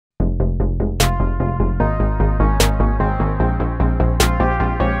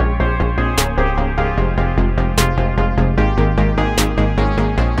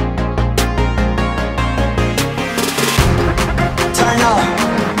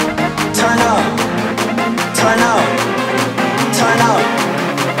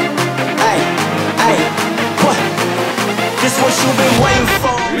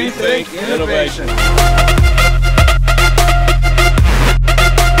Rethink innovation.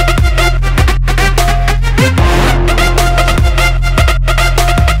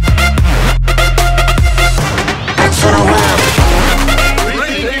 Turn around.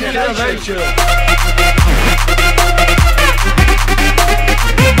 Rethink innovation.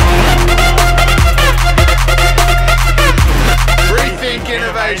 Rethink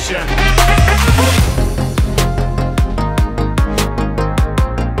innovation.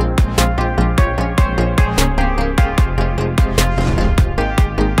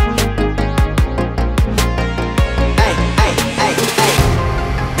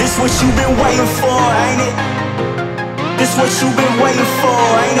 This what you've been waiting for, ain't it? This what you've been waiting for,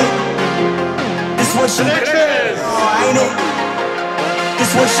 ain't it? This what you've been waiting for, ain't it?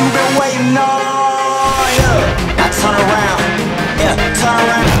 This what you've been waiting on, yeah. Now turn around, yeah, turn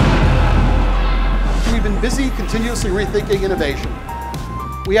around. We've been busy continuously rethinking innovation.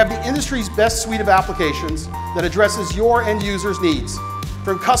 We have the industry's best suite of applications that addresses your end users' needs,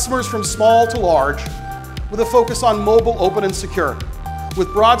 from customers from small to large, with a focus on mobile, open, and secure. With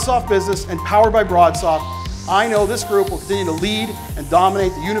BroadSoft Business and powered by BroadSoft, I know this group will continue to lead and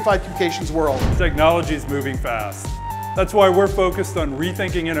dominate the unified communications world. Technology is moving fast. That's why we're focused on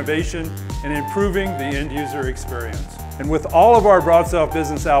rethinking innovation and improving the end user experience. And with all of our BroadSoft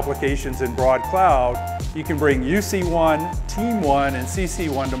Business applications in Broad Cloud, you can bring UC1, Team1, and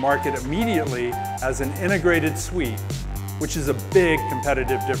CC1 to market immediately as an integrated suite, which is a big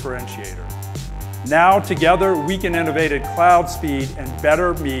competitive differentiator. Now, together, we can innovate at cloud speed and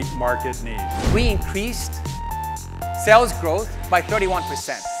better meet market needs. We increased sales growth by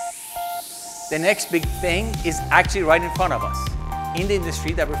 31%. The next big thing is actually right in front of us, in the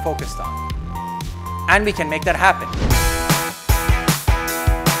industry that we're focused on. And we can make that happen.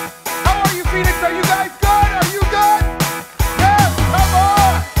 How are you, Phoenix?